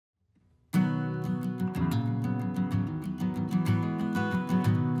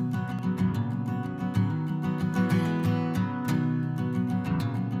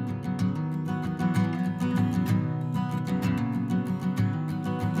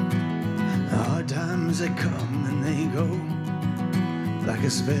storms that come and they go, like a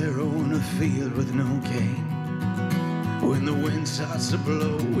sparrow in a field with no cane. When the wind starts to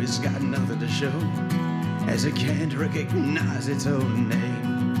blow, it's got nothing to show, as it can't recognize its own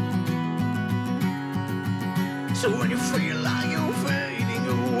name. So when you feel like you're fading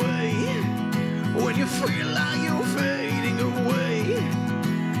away, when you feel like you're fading away,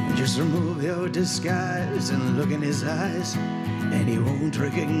 just remove your disguise and look in his eyes, and he won't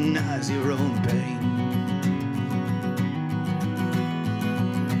recognize your own pain.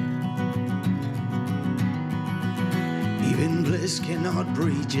 Even bliss cannot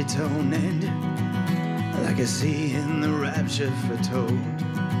reach its own end, like a sea in the rapture foretold.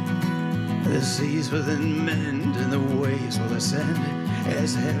 The seas will then mend and the waves will ascend,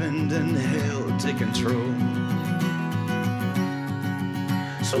 as heaven and hell take control.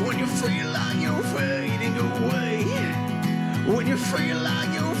 So when you feel like you're fading away, when you feel like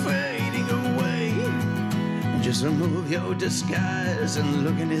you're fading away, just remove your disguise and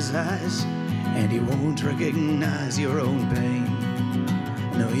look in his eyes, and he won't recognize your own pain.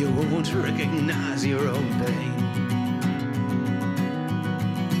 No, you won't recognize your own pain.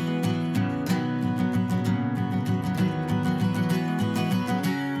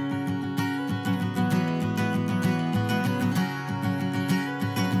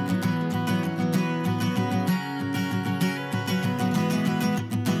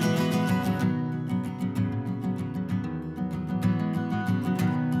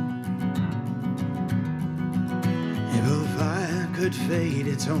 Could fade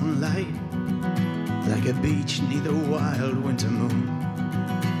its own light, like a beach neath a wild winter moon.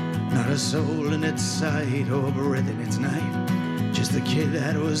 Not a soul in its sight or breath in its night, just the kid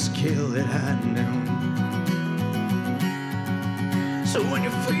that was killed at high noon. So when you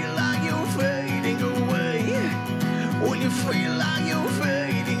feel like you're fading away, when you feel like you're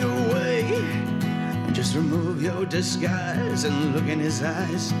fading away, just remove your disguise and look in his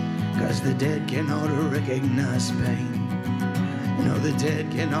eyes, 'cause the dead cannot recognize pain. No, the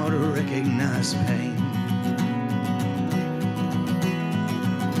dead cannot recognize pain.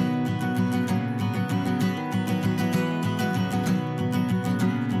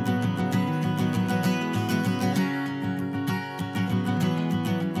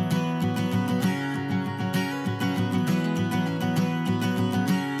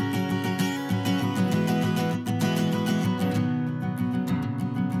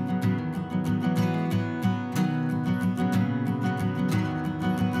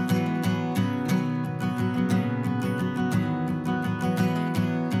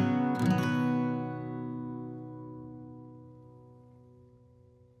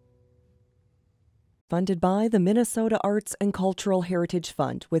 Funded by the Minnesota Arts and Cultural Heritage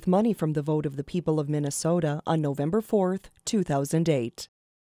Fund with money from the vote of the people of Minnesota on November 4th, 2008.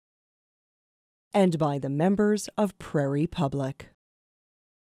 And by the members of Prairie Public.